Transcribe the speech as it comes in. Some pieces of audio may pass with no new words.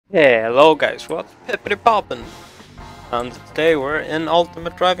Hello guys, what's pippity poppin'? And today we're in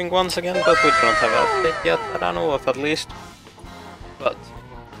Ultimate Driving once again, but we don't have an update yet, that I know of at least. But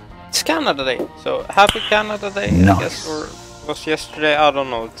it's Canada Day, so happy Canada Day, Nice. I guess, or was yesterday, I don't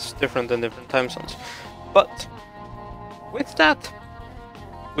know, it's different in different time zones. But with that,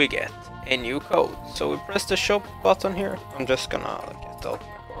 we get a new code. So we press the shop button here. I'm just gonna get out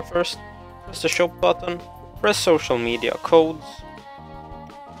my car first. Press the shop button, press social media codes.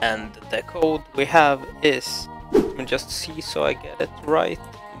 And the code we have is, let me just see so I get it right,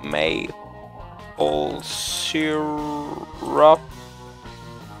 maple syrup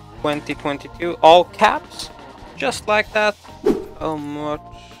 2022, all caps, just like that. How much?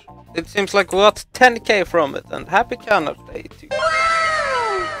 It seems like we got 10k from it, and happy Canada Day to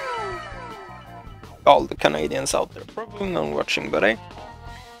all the Canadians out there, probably not watching, but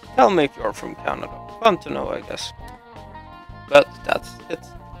tell me if you're from Canada, fun to know I guess. But that's it.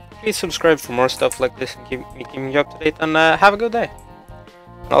 Please subscribe for more stuff like this and keep me up to date, and have a good day.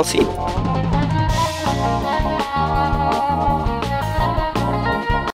 And I'll see you.